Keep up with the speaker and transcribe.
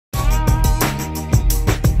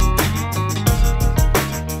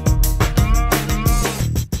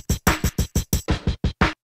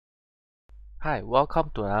Hi,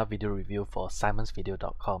 welcome to another video review for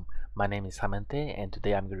simonsvideo.com. My name is Simon Tay and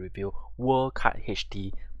today I'm going to review WorldCard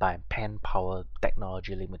HD by Pen Power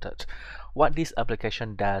Technology Limited. What this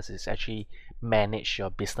application does is actually manage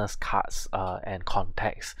your business cards and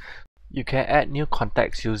contacts. You can add new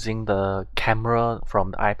contacts using the camera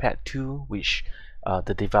from the iPad 2, which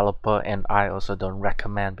the developer and I also don't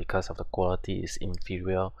recommend because of the quality is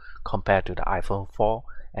inferior compared to the iPhone 4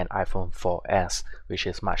 and iPhone 4S, which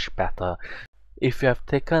is much better. If you have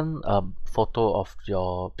taken a photo of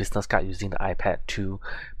your business card using the iPad 2,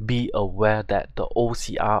 be aware that the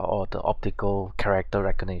OCR or the optical character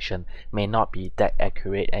recognition may not be that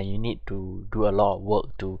accurate and you need to do a lot of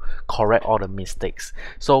work to correct all the mistakes.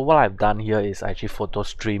 So what I've done here is actually photo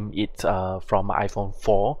stream it from my iPhone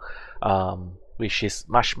 4, which is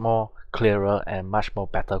much more clearer and much more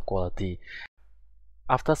better quality.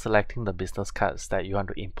 After selecting the business cards that you want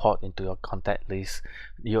to import into your contact list,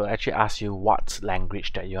 you'll actually ask you what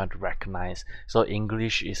language that you want to recognize. So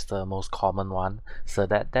English is the most common one.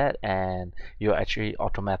 Select that and you actually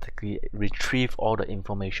automatically retrieve all the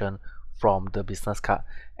information from the business card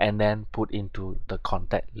and then put into the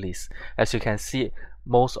contact list. As you can see,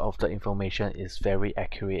 most of the information is very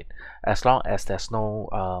accurate. As long as there's no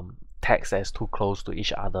text that is too close to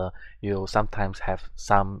each other, you'll sometimes have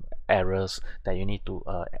some errors that you need to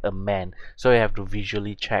amend. So you have to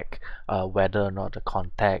visually check whether or not the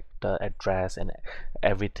contact, the address, and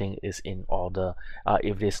everything is in order.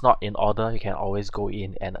 If it's not in order, you can always go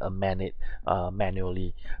in and amend it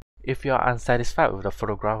manually. If you are unsatisfied with the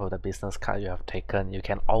photograph of the business card you have taken, you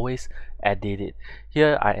can always edit it.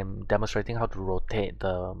 Here I am demonstrating how to rotate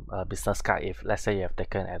the business card. If let's say you have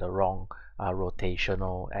taken at the wrong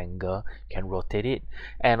rotational angle, you can rotate it.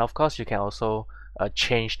 And of course you can also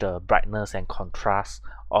change the brightness and contrast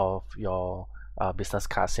of your business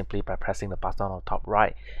card simply by pressing the button on the top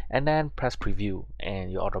right and then press preview,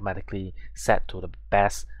 and you automatically set to the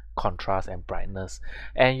best contrast and brightness.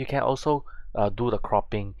 And you can also do the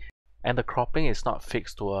cropping, and the cropping is not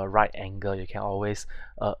fixed to a right angle. You can always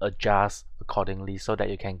adjust accordingly so that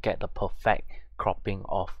you can get the perfect cropping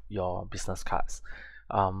of your business cards,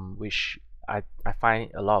 which I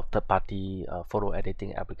find a lot of third-party photo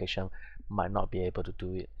editing application might not be able to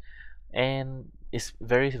do it. And it's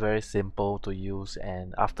very simple to use,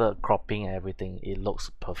 and after cropping and everything it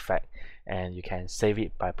looks perfect, and you can save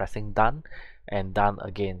it by pressing done and done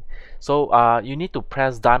again. So you need to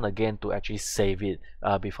press done again to actually save it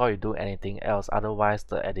before you do anything else, otherwise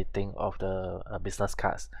the editing of the business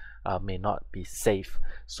cards may not be safe.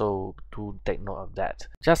 So do take note of that.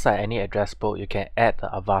 Just like any address book, you can add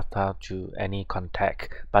the avatar to any contact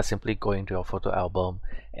by simply going to your photo album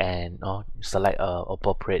and select a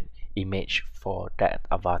appropriate image for that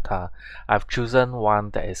avatar. I've chosen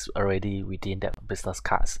one that is already within that business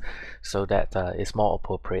cards so that it's more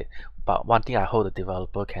appropriate. But one thing I hope the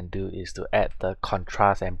developer can do is to add the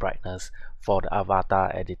contrast and brightness for the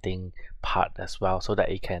avatar editing part as well, so that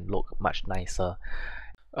it can look much nicer.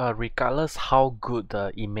 Regardless how good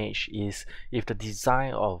the image is, if the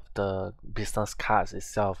design of the business cards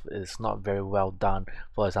itself is not very well done,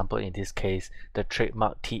 for example in this case the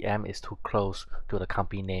trademark TM is too close to the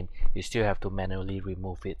company name, you still have to manually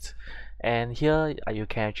remove it. And here you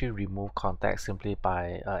can actually remove contacts simply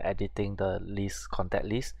by editing the contact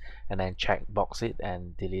list and then check box it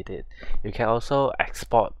and delete it. You can also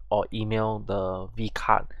export or email the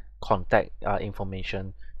Vcard contact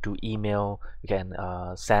information to email. You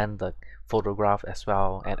can send the photograph as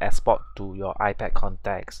well and export to your iPad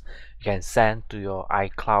contacts. You can send to your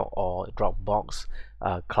iCloud or Dropbox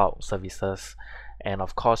cloud services, and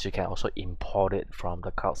of course you can also import it from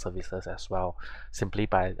the cloud services as well, simply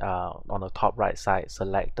by on the top right side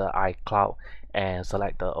select the iCloud and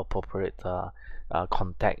select the appropriate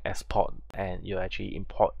contact export, and you actually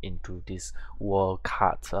import into this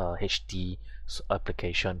WorldCard HD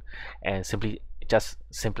application. And just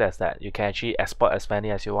simple as that. You can actually export as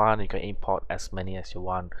many as you want, you can import as many as you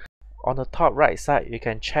want. On the top right side, you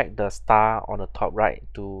can check the star on the top right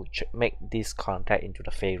to make this contact into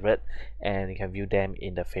the favorite, and you can view them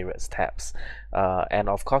in the favorites tabs. And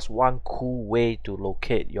of course, one cool way to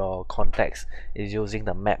locate your contacts is using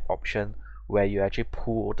the map option, where you actually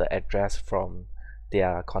pull the address from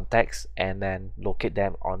their contacts and then locate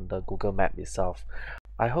them on the Google Map itself.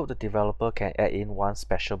 I hope the developer can add in one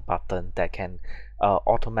special button that can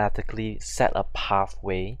automatically set a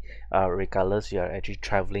pathway regardless you are actually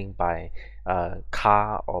traveling by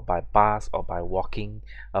car or by bus or by walking,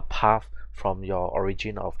 a path from your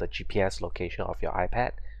origin of the GPS location of your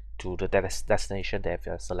iPad to the destination that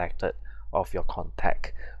you have selected of your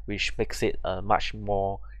contact, which makes it much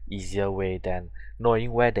more easier way than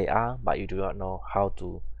knowing where they are, but you do not know how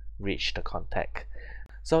to reach the contact.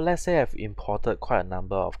 So let's say I've imported quite a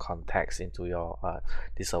number of contacts into your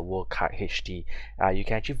this WorldCard HD. You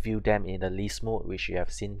can actually view them in the list mode, which you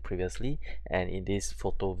have seen previously, and in this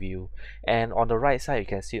photo view. And on the right side, you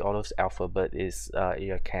can see all those alphabet is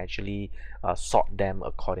you can actually sort them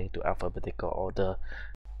according to alphabetical order.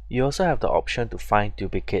 You also have the option to find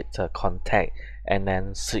duplicate contact and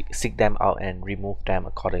then seek them out and remove them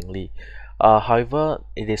accordingly. However,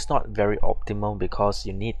 it is not very optimal because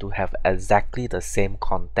you need to have exactly the same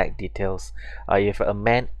contact details. If you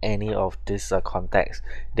amend any of these contacts,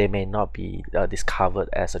 they may not be discovered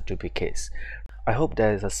as a duplicates. I hope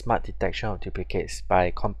there is a smart detection of duplicates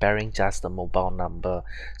by comparing just the mobile number,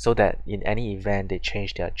 so that in any event they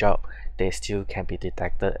change their job, they still can be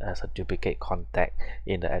detected as a duplicate contact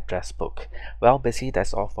in the address book. Well, basically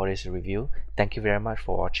that's all for this review. Thank you very much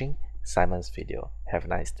for watching Simon's video. Have a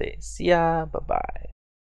nice day. See ya. Bye bye.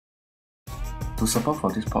 To support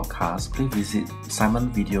for this podcast, please visit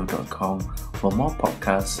simonvideo.com for more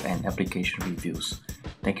podcasts and application reviews.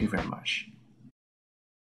 Thank you very much.